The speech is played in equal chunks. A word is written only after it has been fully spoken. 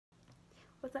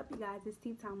What's up, you guys? It's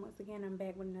tea time once again. I'm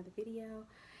back with another video,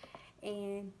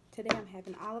 and today I'm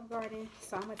having Olive Garden.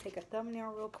 So I'm gonna take a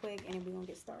thumbnail real quick, and then we're gonna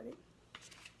get started.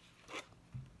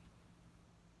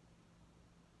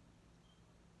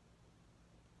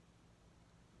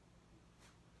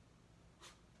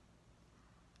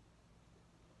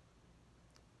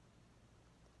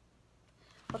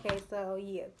 Okay, so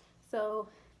yeah, so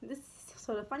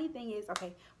the funny thing is,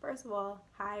 okay, first of all,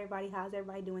 hi everybody, how's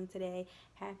everybody doing today?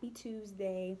 Happy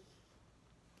Tuesday,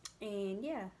 and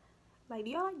yeah, like,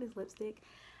 do y'all like this lipstick?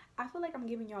 I feel like I'm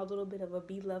giving y'all a little bit of a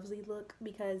Be Lovely look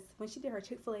because when she did her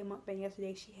Chick-fil-A mukbang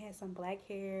yesterday, she had some black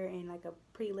hair and like a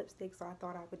pretty lipstick, so I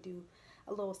thought I would do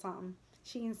a little something.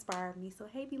 She inspired me. So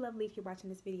hey, Be Lovely, if you're watching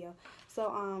this video.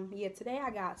 So yeah, today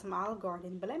I got some Olive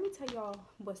Garden, but let me tell y'all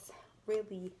what's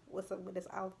up with this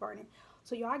Olive Garden.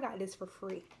 So y'all, I got this for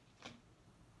free.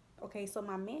 Okay, so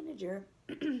my manager,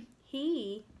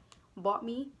 he gave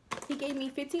me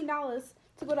 $15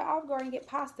 to go to Olive Garden and get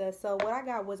pasta. So what I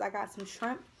got was, I got some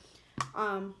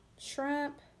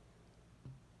shrimp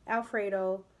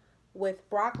Alfredo with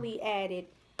broccoli added,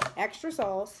 extra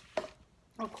sauce.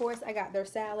 Of course, I got their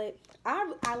salad.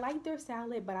 I like their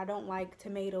salad, but I don't like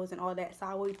tomatoes and all that, so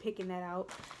I will be picking that out.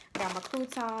 I got my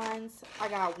croutons. I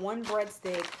got one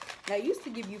breadstick. Now, I used to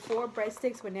give you 4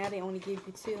 breadsticks, but now they only give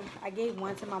you 2. I gave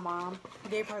one to my mom. I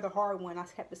gave her the hard one. I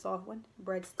kept the soft one.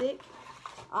 Breadstick.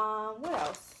 What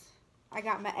else? I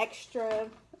got my extra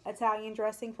Italian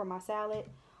dressing for my salad.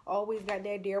 Always got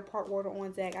that Deer Park water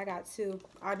on deck. I got 2.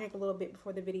 I'll drink a little bit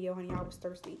before the video, honey. I was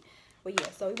thirsty. But yeah,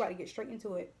 so we about to get straight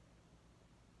into it.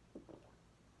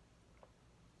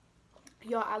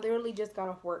 Y'all, I literally just got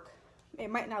off work. It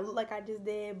might not look like I just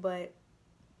did, but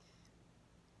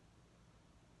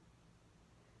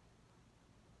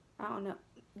I don't know.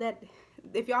 That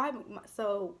if y'all haven't,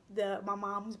 so my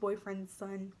mom's boyfriend's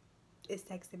son is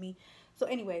texting me. So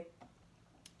anyway,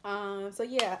 so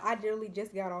yeah, I literally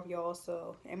just got off, y'all.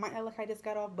 So it might not look like I just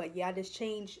got off, but yeah, I just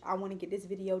changed. I want to get this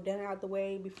video done out the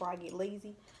way before I get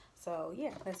lazy. So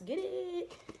yeah, let's get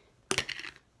it.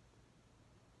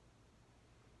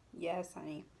 Yes,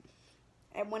 honey.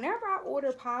 And whenever I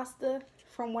order pasta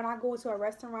from when I go to a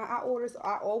restaurant, I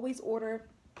always order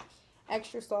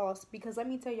extra sauce, because let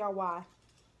me tell y'all why.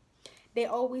 They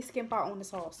always skimp out on the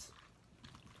sauce.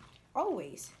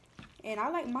 Always. And I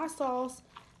like my sauce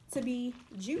to be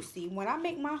juicy. When I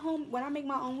make my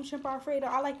own shrimp Alfredo,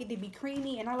 I like it to be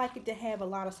creamy, and I like it to have a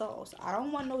lot of sauce. I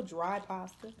don't want no dry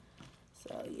pasta.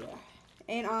 So yeah.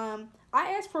 And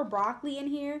I asked for broccoli in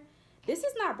here. This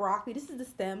is not broccoli. This is the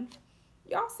stem.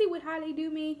 Y'all see how they do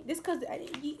me? This because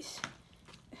you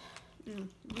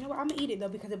know what? I'm gonna eat it though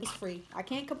because it was free. I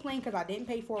can't complain because I didn't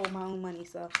pay for it with my own money.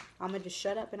 So I'm gonna just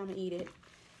shut up and I'm gonna eat it.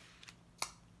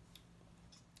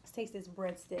 Let's taste this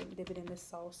breadstick. Dip it in this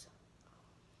sauce.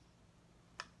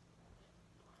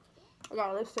 I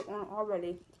got lipstick on it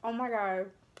already. Oh my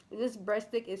god, this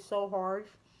breadstick is so hard.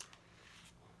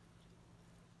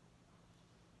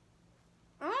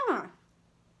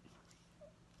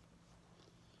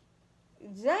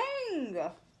 Dang,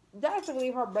 that's a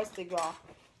really hard breadstick, y'all.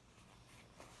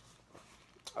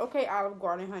 Okay, Olive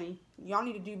Garden, honey, y'all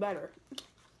need to do better.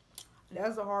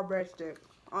 That's a hard breadstick.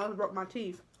 I almost broke my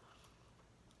teeth.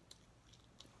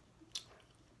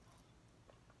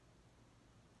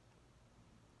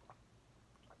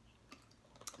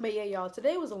 But yeah, y'all,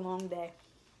 today was a long day.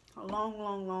 A long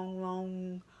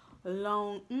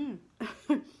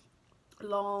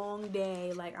long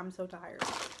day. Like, I'm so tired.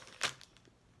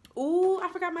 Ooh, I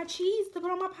forgot my cheese to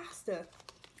put on my pasta.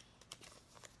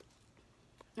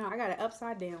 No, I got it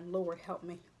upside down. Lord help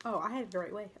me. Oh, I had it the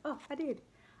right way. Oh, I did.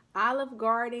 Olive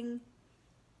Garden.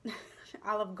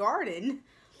 Olive Garden.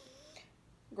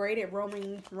 Grated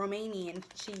Romanian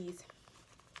cheese.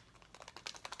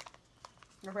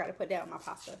 I forgot to put that on my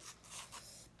pasta.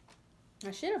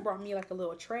 I should have brought me like a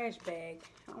little trash bag.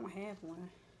 I don't have one.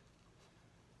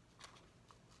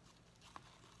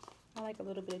 I like a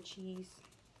little bit of cheese.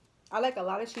 I like a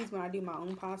lot of cheese when I do my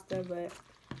own pasta, but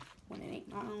when it ain't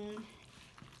my own.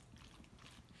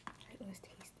 Right, let's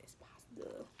taste this pasta.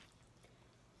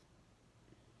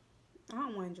 I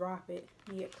don't want to drop it.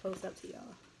 Let me get close up to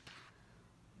y'all.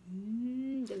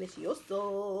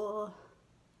 Delicioso.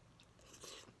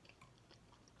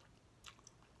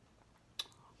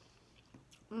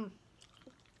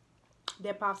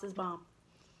 That pasta's bomb.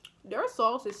 Their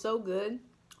sauce is so good.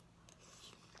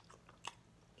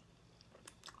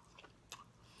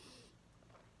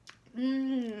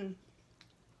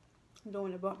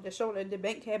 Doing the shoulder, the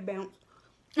bank had bounced.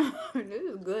 This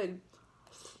is good.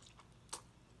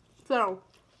 So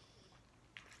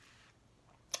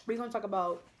we're gonna talk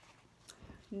about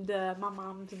my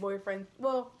mom's boyfriend.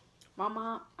 Well, my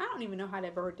mom. I don't even know how to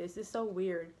word this. It's so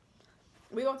weird.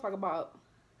 We're gonna talk about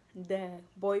the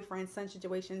boyfriend son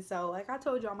situation. So, like I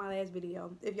told you on my last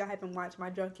video, if y'all haven't watched my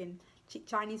drunken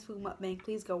Chinese food mukbang,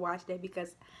 please go watch that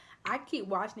because I keep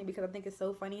watching it because I think it's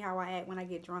so funny how I act when I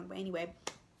get drunk. But anyway,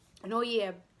 and oh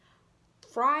yeah,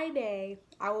 Friday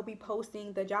I will be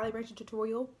posting the Jolly Rancher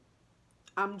tutorial.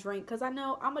 I'm drink because I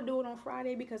know I'm gonna do it on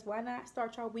Friday because why not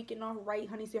start y'all weekend off right,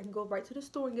 honey, so I can go right to the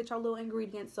store and get y'all little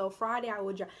ingredients. So Friday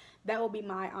that will be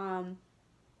my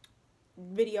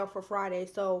video for Friday.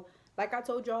 So like I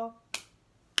told y'all,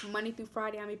 Monday through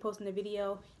Friday I'll be posting the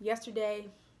video. Yesterday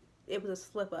it was a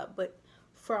slip up, but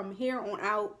from here on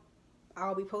out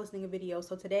I'll be posting a video.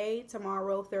 So today,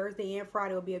 tomorrow, Thursday, and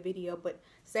Friday will be a video, but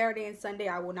Saturday and Sunday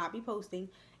I will not be posting,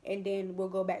 and then we'll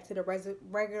go back to the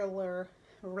regular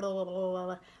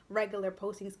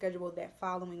posting schedule that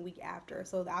following week after.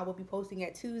 So I will be posting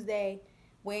at Tuesday,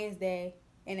 Wednesday,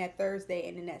 and at Thursday,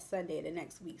 and then at Sunday the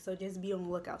next week. So just be on the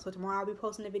lookout. So tomorrow I'll be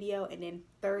posting the video, and then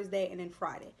Thursday, and then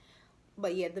Friday.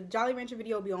 But yeah, the Jolly Rancher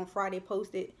video will be on Friday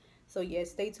posted. So yeah,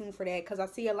 stay tuned for that because I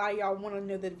see a lot of y'all want to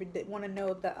know the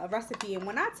recipe. And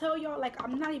when I tell y'all, like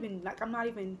I'm not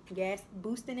even gas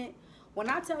boosting it. When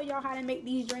I tell y'all how to make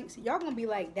these drinks, y'all gonna be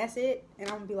like, that's it, and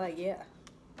I'm gonna be like, yeah.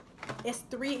 It's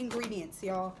 3 ingredients,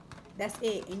 y'all. That's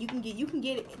it, and you can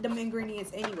get them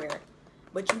ingredients anywhere,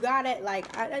 but you gotta like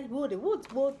we'll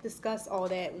discuss all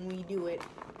that when we do it.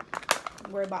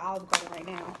 Don't worry about Olive Garden right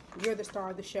now. You're the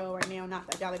star of the show right now,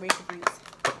 not the Jolly Rancher drinks.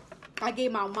 I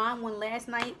gave my mom one last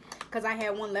night because I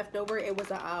had one left over. It was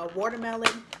a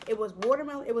watermelon. It was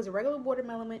watermelon. It was a regular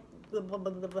watermelon.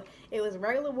 It was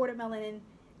regular watermelon. And,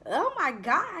 oh my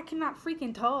God, I cannot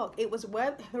freaking talk. It was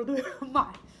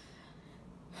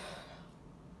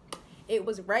It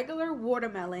was regular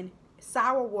watermelon,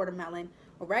 sour watermelon,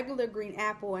 regular green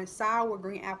apple, and sour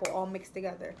green apple all mixed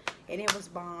together, and it was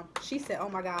bomb. She said, "Oh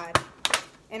my God."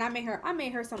 And I made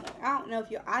her some, I don't know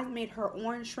if I made her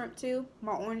orange shrimp too.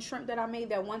 My orange shrimp that I made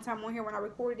that one time on here when I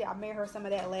recorded it, I made her some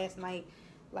of that last night.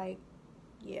 Like,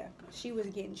 yeah, she was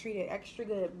getting treated extra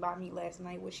good by me last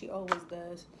night, which she always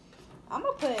does. I'm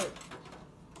going to put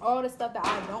all the stuff that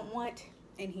I don't want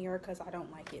in here because I don't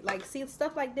like it. Like, see,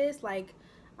 stuff like this, like,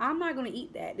 I'm not going to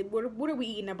eat that. What are we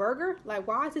eating, a burger? Like,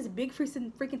 why is this big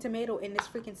freaking tomato in this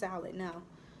freaking salad? No.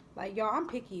 Like, y'all, I'm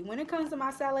picky. When it comes to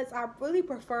my salads, I really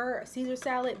prefer a Caesar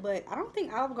salad, but I don't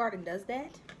think Olive Garden does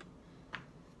that.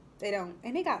 They don't.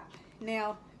 And they got,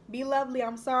 now, Be Lovely,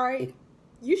 I'm sorry.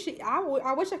 You should, I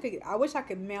wish I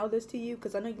could mail this to you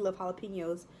because I know you love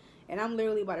jalapenos. And I'm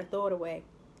literally about to throw it away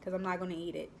because I'm not going to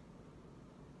eat it.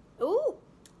 Ooh.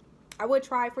 I would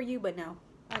try for you, but no.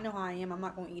 I know how I am. I'm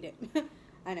not going to eat it.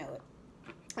 I know it.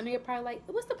 I know you're probably like,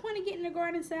 what's the point of getting a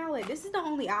garden salad? This is the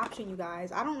only option, you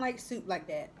guys. I don't like soup like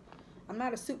that. I'm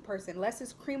not a soup person. Unless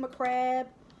it's cream of crab.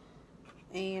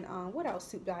 And what else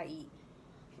soup do I eat?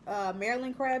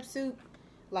 Maryland crab soup.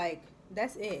 Like,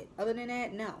 that's it. Other than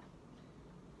that, no.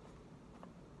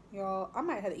 Y'all, I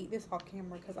might have to eat this off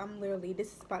camera because I'm literally,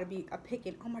 this is about to be a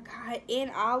picking. Oh my God. And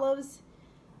olives.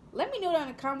 Let me know down in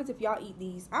the comments if y'all eat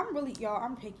these. I'm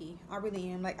picky. I really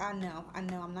am. Like, I know I'm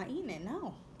not eating it.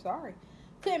 No. Sorry.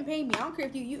 Couldn't pay me. I don't care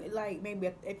if you like, maybe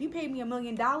if you paid me $1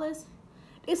 million.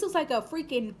 This looks like a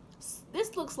freaking,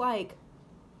 this looks like,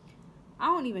 I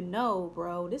don't even know,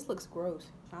 bro. This looks gross.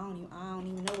 I don't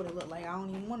even know what it looked like. I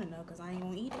don't even want to know because I ain't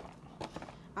gonna eat it.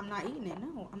 I'm not eating it.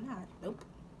 No, I'm not. Nope.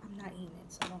 I'm not eating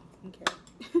it, so I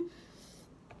don't care.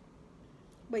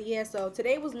 But yeah, so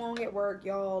today was long at work,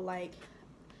 y'all. Like,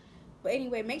 but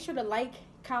anyway, make sure to like,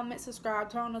 comment, subscribe,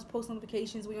 turn on those post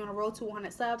notifications. We're on a road to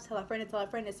 100 subs. Tell a friend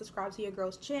to subscribe to your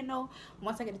girl's channel.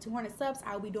 Once I get to 200 subs,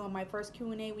 I'll be doing my first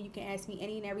Q&A where you can ask me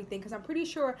any and everything. Because I'm pretty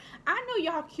sure, I know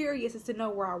y'all curious as to know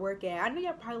where I work at. I know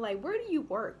y'all probably like, where do you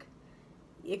work?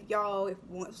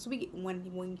 Once we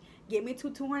get me to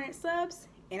 200 subs,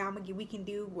 and we can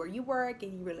do where you work,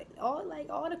 and you really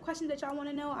all the questions that y'all want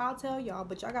to know, I'll tell y'all.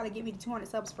 But y'all gotta get me to 200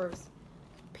 subs first.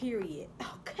 Period.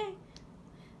 Okay.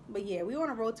 But yeah, we on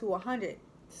a road to 100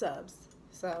 subs.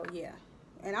 So yeah,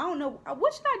 and I don't know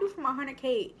what should I do for my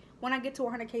 100K when I get to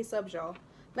 100K subs, y'all.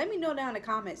 Let me know down in the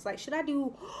comments. Like, should I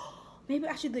do? Maybe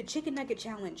I should do the chicken nugget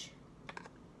challenge.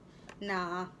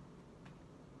 Nah.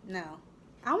 No.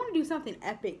 I want to do something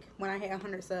epic when I hit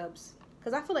 100 subs.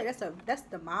 Because I feel like that's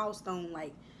the milestone,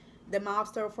 like, the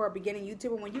milestone for a beginning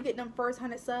YouTuber. When you get them first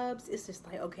 100 subs, it's just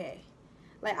like, okay.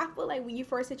 Like, I feel like when you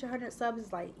first hit your 100 subs,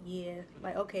 it's like, yeah.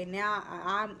 Like, okay, now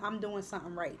I'm doing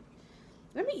something right.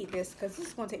 Let me eat this, because this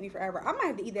is going to take me forever. I might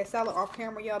have to eat that salad off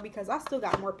camera, y'all, because I still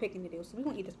got more picking to do. So we're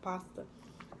going to eat this pasta.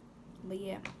 But,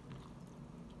 yeah.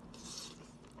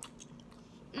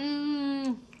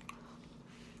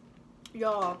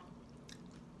 Y'all,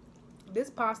 this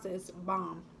pasta is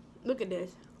bomb. Look at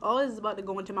this. All this is about to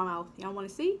go into my mouth. Y'all want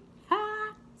to see?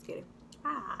 Ha! Let's get it.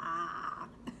 Ah.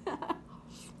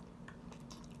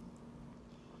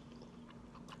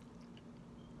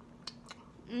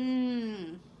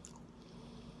 Mmm.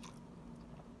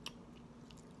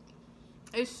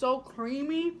 It's so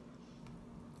creamy.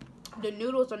 The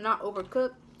noodles are not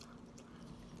overcooked.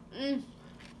 Mmm.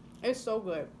 It's so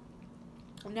good.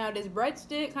 Now this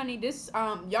breadstick, honey, this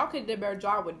y'all could do a better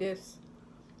job with this.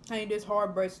 Honey, this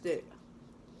hard breadstick.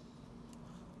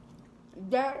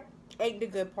 That ain't the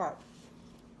good part.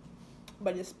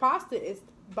 But this pasta is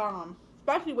bomb.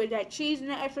 Especially with that cheese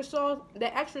and that extra sauce.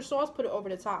 That extra sauce put it over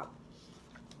the top.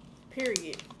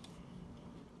 Period.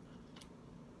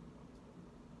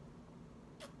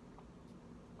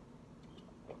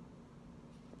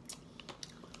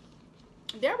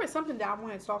 There was something that I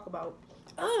want to talk about.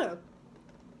 Ugh.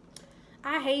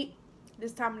 I hate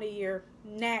this time of the year.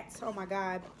 Gnats. Oh my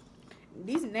god.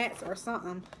 These gnats are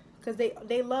something. Because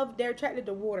they're attracted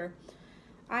to water.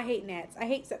 I hate gnats. I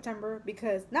hate September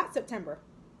because, not September,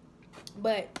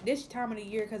 but this time of the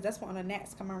year, because that's when the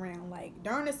gnats come around. Like,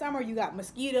 during the summer, you got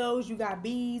mosquitoes, you got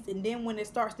bees, and then when it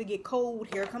starts to get cold,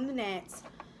 here come the gnats.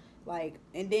 Like,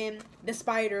 and then the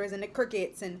spiders and the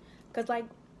crickets. And, because, like,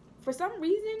 for some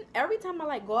reason, every time I,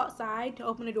 like, go outside to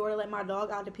open the door to let my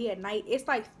dog out to pee at night, it's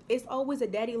like, it's always a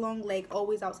daddy long leg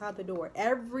always outside the door.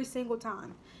 Every single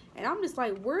time. And I'm just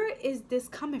like, where is this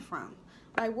coming from?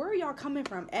 Like, where are y'all coming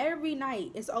from? Every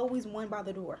night, it's always one by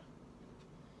the door.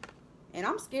 And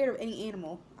I'm scared of any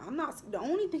animal. The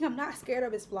only thing I'm not scared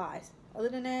of is flies. Other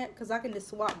than that, because I can just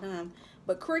swat them.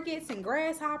 But crickets and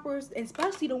grasshoppers, and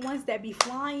especially the ones that be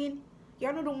flying.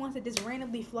 Y'all know the ones that just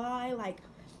randomly fly? Like,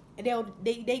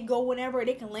 they go whenever,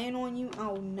 they can land on you.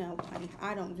 Oh, no, honey.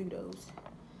 I don't do those.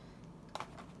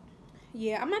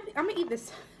 Yeah, I'm gonna eat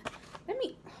this.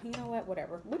 You know what?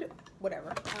 Whatever.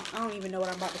 Whatever. I don't even know what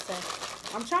I'm about to say.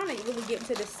 I'm trying to really get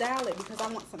into this salad because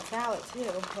I want some salad too.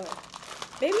 But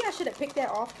maybe I should have picked that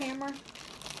off camera.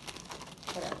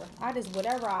 Whatever. I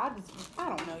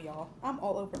don't know, y'all. I'm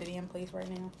all over the damn place right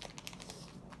now.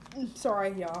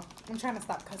 Sorry, y'all. I'm trying to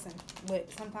stop cussing.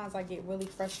 But sometimes I get really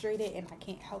frustrated and I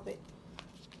can't help it.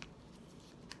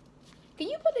 Can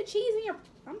you put the cheese in your...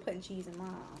 I'm putting cheese in my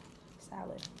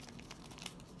salad.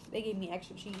 They gave me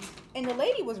extra cheese. And the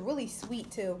lady was really sweet,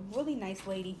 too. Really nice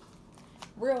lady.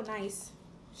 Real nice.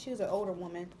 She was an older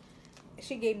woman.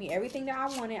 She gave me everything that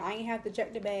I wanted. I ain't have to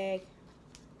check the bag.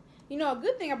 You know, a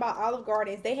good thing about Olive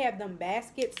Garden is they have them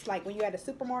baskets, like when you're at a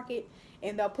supermarket,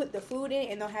 and they'll put the food in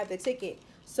and they'll have the ticket.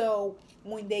 So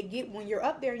when you're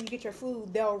up there and you get your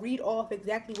food, they'll read off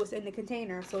exactly what's in the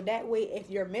container. So that way, if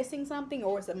you're missing something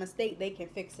or it's a mistake, they can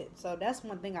fix it. So that's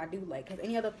one thing I do like. Because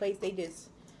any other place, they just,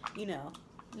 you know,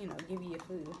 give you your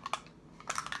food.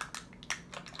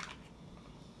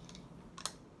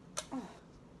 Oh,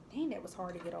 dang, that was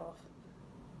hard to get off.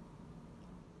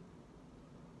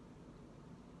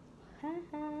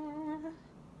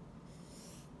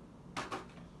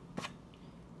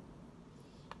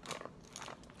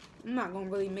 I'm not going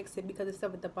to really mix it because it's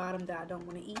stuff at the bottom that I don't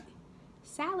want to eat.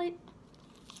 Salad.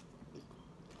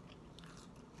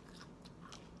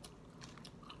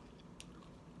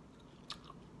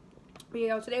 But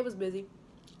yeah, today was busy.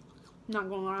 Not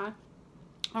gonna lie.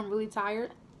 I'm really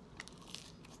tired.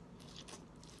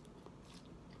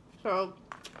 So,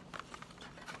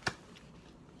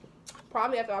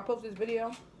 probably after I post this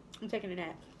video, I'm taking a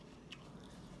nap.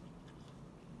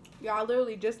 Y'all, I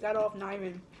literally just got off not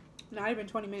even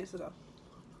 20 minutes ago.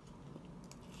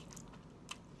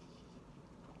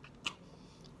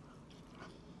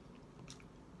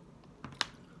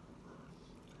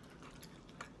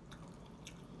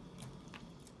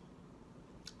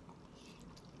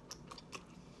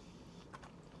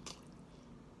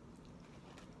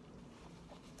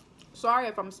 Sorry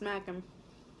if I'm smacking.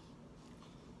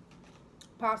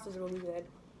 Pasta's really good.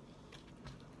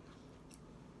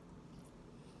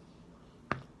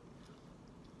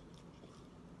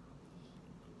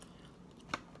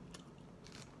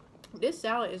 This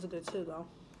salad is good too, though.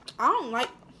 I don't like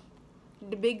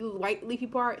the big white leafy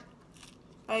part.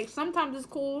 Like, sometimes it's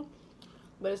cool,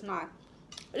 but it's not.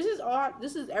 This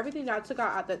is everything that I took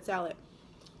out that salad.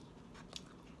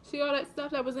 See all that stuff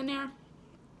that was in there?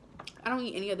 I don't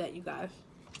eat any of that, you guys.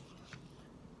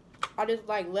 I just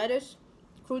like lettuce,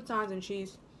 croutons, and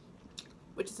cheese,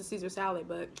 which is a Caesar salad,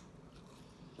 but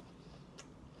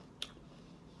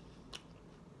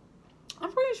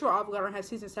I'm pretty sure Olive Garden has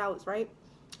Caesar salads, right?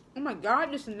 Oh my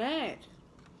god, this and that.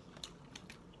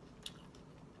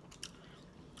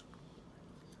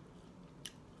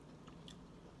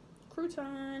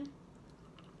 Crouton.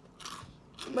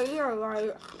 But yeah,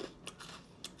 like,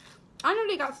 I know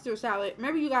they got Caesar salad.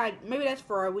 Maybe that's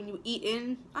for when you eat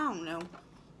in. I don't know.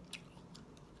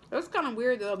 That's kind of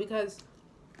weird though, because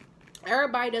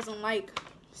everybody doesn't like.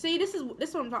 See, this is what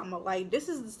I'm talking about. Like, this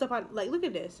is the stuff I like. Look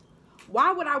at this.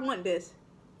 Why would I want this?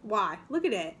 Why? Look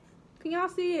at that. Can y'all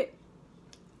see it?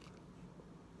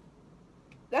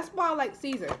 That's why I like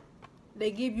Caesar.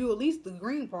 They give you at least the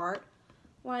green part.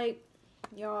 Like,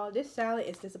 y'all, this salad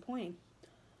is disappointing.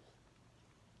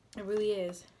 It really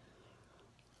is.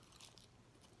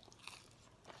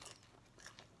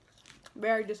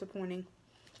 Very disappointing.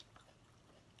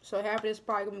 So half of this is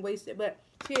probably gonna be wasted. But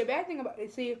see, the bad thing about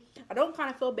it, see, I don't kind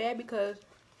of feel bad because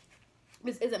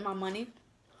this isn't my money.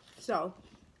 So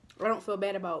I don't feel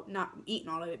bad about not eating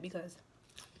all of it, because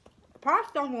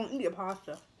pasta, I'm gonna eat the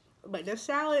pasta. But this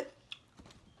salad,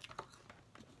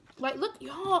 like, look,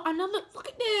 y'all, look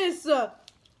at this.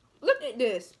 Look at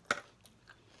this.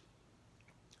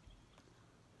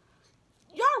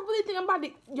 Y'all really think I'm about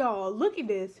to, y'all, look at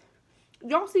this.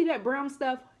 Y'all see that brown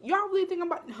stuff? Y'all really think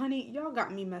I'm about, honey, y'all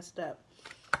got me messed up.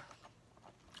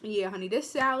 Yeah, honey, this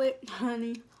salad,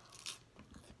 honey.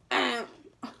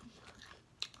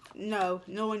 No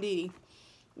indeedy.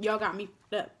 Y'all got me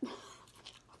fucked up.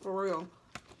 For real.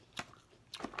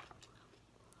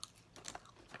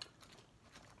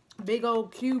 Big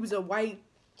old cubes of white.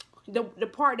 The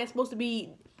part that's supposed to be,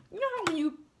 you know how when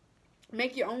you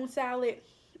make your own salad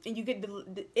and you get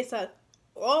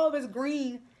all of it's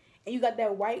green and you got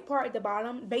that white part at the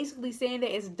bottom, basically saying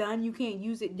that it's done, you can't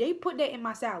use it. They put that in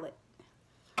my salad.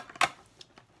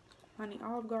 Honey,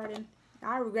 Olive Garden.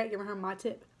 I regret giving her my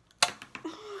tip.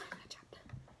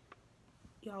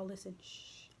 Y'all listen.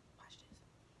 Shh. Watch this.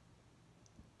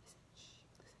 Listen. Shh.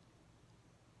 Listen.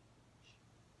 Shh.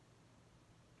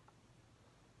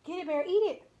 Get it, Bear. Eat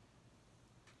it.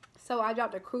 So I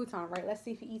dropped a crouton, right? Let's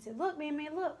see if he eats it. Look, man,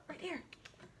 look. Right there.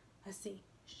 Let's see.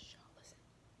 Shh. Y'all listen.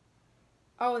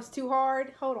 Oh, it's too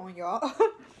hard? Hold on, y'all.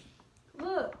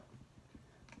 Look.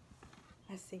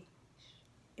 Let's see.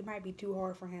 It might be too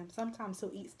hard for him. Sometimes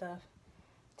he'll eat stuff.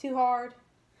 Too hard?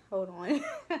 Hold on.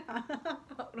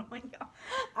 Hold on, y'all.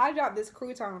 I dropped this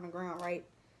crouton on the ground, right?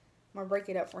 I'm going to break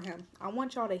it up for him. I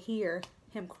want y'all to hear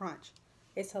him crunch.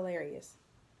 It's hilarious.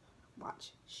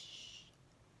 Watch. Shh.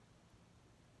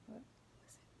 Look.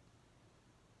 Listen.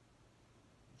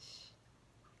 Shh.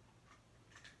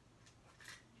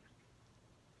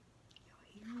 Y'all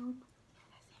hear him?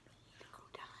 That's him eating the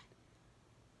crouton.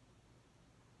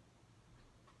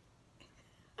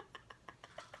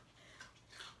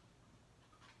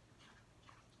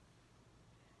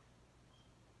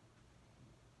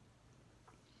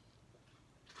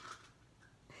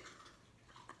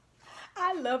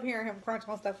 I love hearing him crunch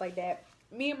on stuff like that.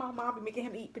 Me and my mom be making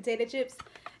him eat potato chips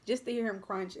just to hear him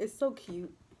crunch. It's so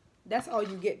cute. That's all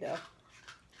you get, though.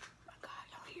 Oh my God,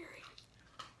 y'all hear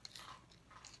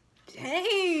it?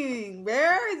 Dang,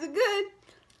 Bear, is it good?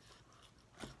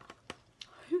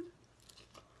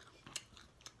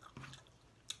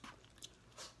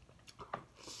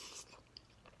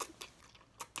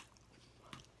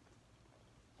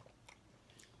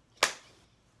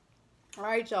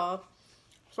 Alright, y'all.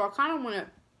 So I kind of want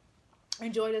to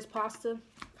enjoy this pasta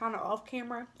kind of off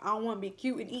camera. I don't want to be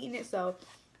cute and eating it. So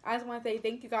I just want to say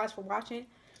thank you guys for watching.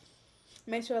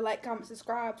 Make sure to like, comment,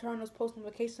 subscribe, turn on those post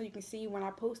notifications so you can see when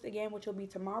I post again, which will be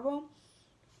tomorrow.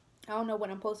 I don't know what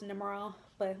I'm posting tomorrow,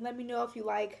 but let me know if you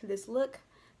like this look.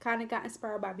 Kind of got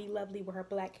inspired by Be Lovely with her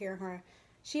black hair and her.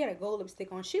 She had a gold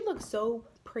lipstick on. She looked so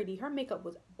pretty. Her makeup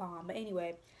was bomb. But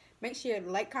anyway, make sure to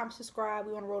like, comment, subscribe.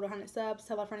 We want to roll to 100 subs.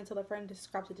 Tell a friend and tell a friend to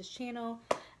subscribe to this channel.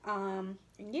 And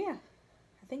yeah,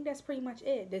 I think that's pretty much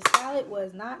it. This salad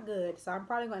was not good, so I'm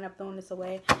probably going to end up throwing this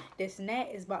away. This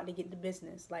net is about to get the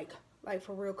business, like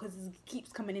for real, because it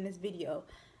keeps coming in this video.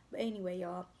 But anyway,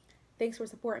 y'all, thanks for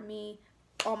supporting me.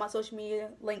 All my social media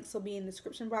links will be in the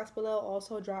description box below.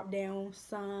 Also, drop down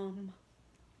some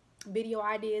video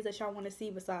ideas that y'all want to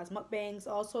see besides mukbangs.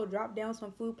 Also, drop down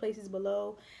some food places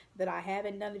below that I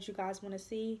haven't done that you guys want to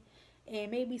see,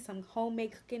 and maybe some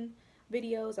homemade cooking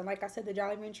videos. And like I said, the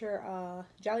Jolly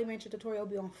Rancher tutorial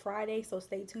will be on Friday, so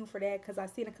stay tuned for that, because I've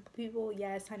seen a couple people.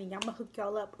 Yes, honey, I'm gonna hook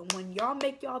y'all up, and when y'all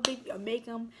make y'all video,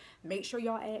 make sure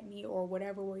y'all add me or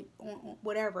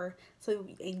whatever, so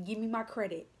and give me my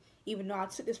credit, even though I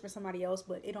took this for somebody else,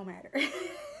 but it don't matter.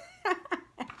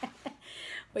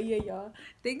 But yeah, y'all,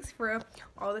 thanks for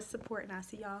all the support, and I'll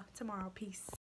see y'all tomorrow. Peace.